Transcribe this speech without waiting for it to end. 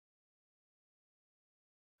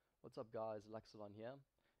What's up guys, Luxalon here.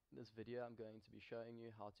 In this video I'm going to be showing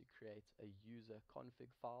you how to create a user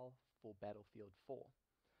config file for Battlefield 4.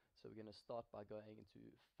 So we're going to start by going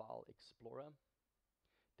into File Explorer,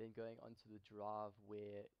 then going onto the drive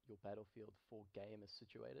where your Battlefield 4 game is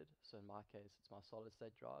situated. So in my case it's my solid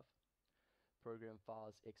state drive. Program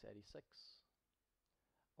files x86,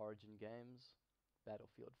 Origin Games,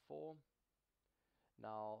 Battlefield 4.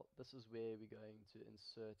 Now this is where we're going to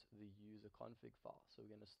insert the user config file. So we're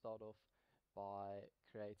going to start off by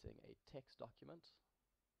creating a text document.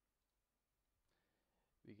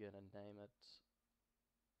 We're going to name it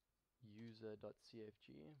user.cfg.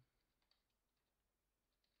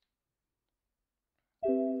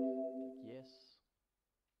 Click yes.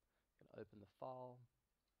 You're going to open the file,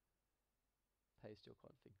 paste your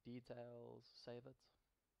config details, save it,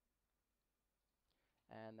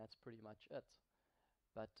 and that's pretty much it.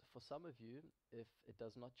 But for some of you, if it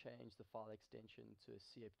does not change the file extension to a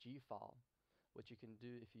CFG file, what you can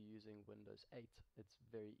do if you're using Windows 8, it's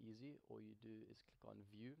very easy. All you do is click on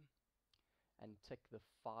View and tick the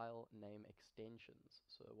file name extensions.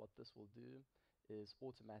 So what this will do is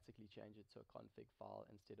automatically change it to a config file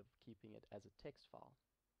instead of keeping it as a text file.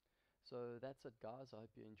 So that's it guys, I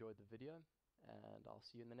hope you enjoyed the video and I'll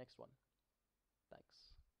see you in the next one. Thanks.